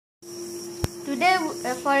Today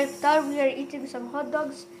for Iftar we are eating some hot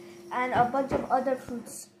dogs and a bunch of other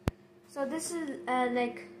fruits. So this is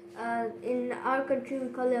in our country we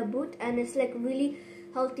call it a boot, and it's like really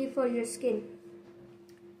healthy for your skin.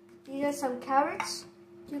 These are some carrots,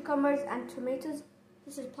 cucumbers and tomatoes.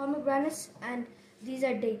 This is pomegranates and these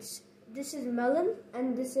are dates. This is melon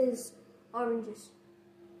and this is oranges.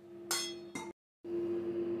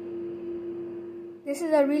 This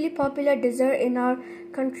is a really popular dessert in our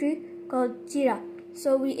country called chira.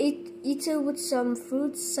 So we eat it with some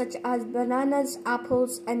fruits such as bananas,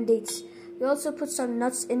 apples and dates. We also put some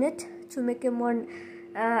nuts in it to make it more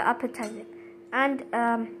appetizing. And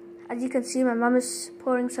as you can see, my mom is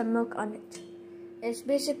pouring some milk on it. It's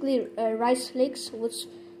basically rice flakes with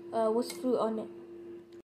fruit on it.